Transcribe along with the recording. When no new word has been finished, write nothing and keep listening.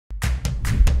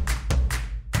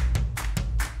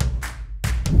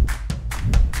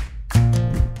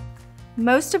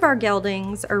Most of our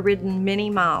geldings are ridden many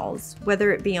miles,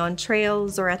 whether it be on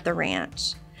trails or at the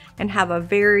ranch, and have a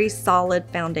very solid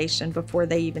foundation before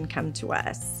they even come to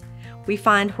us. We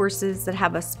find horses that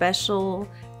have a special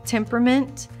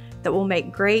temperament that will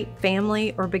make great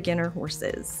family or beginner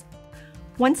horses.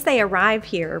 Once they arrive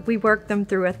here, we work them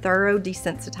through a thorough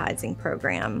desensitizing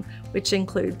program, which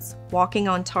includes walking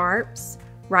on tarps,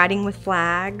 riding with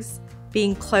flags,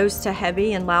 being close to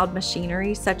heavy and loud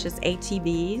machinery such as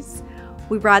ATVs.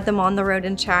 We ride them on the road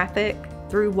in traffic,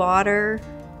 through water,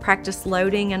 practice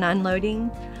loading and unloading,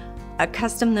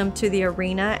 accustom them to the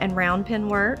arena and round pen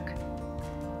work,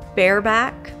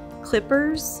 bareback,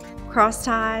 clippers, cross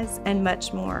ties, and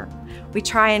much more. We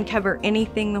try and cover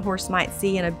anything the horse might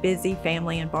see in a busy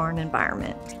family and barn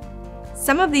environment.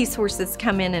 Some of these horses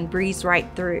come in and breeze right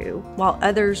through, while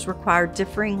others require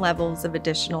differing levels of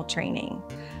additional training.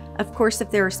 Of course,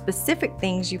 if there are specific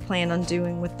things you plan on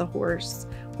doing with the horse,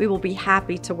 we will be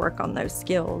happy to work on those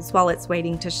skills while it's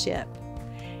waiting to ship.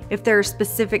 If there are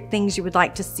specific things you would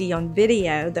like to see on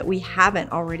video that we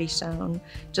haven't already shown,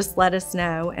 just let us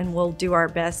know and we'll do our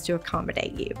best to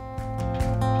accommodate you.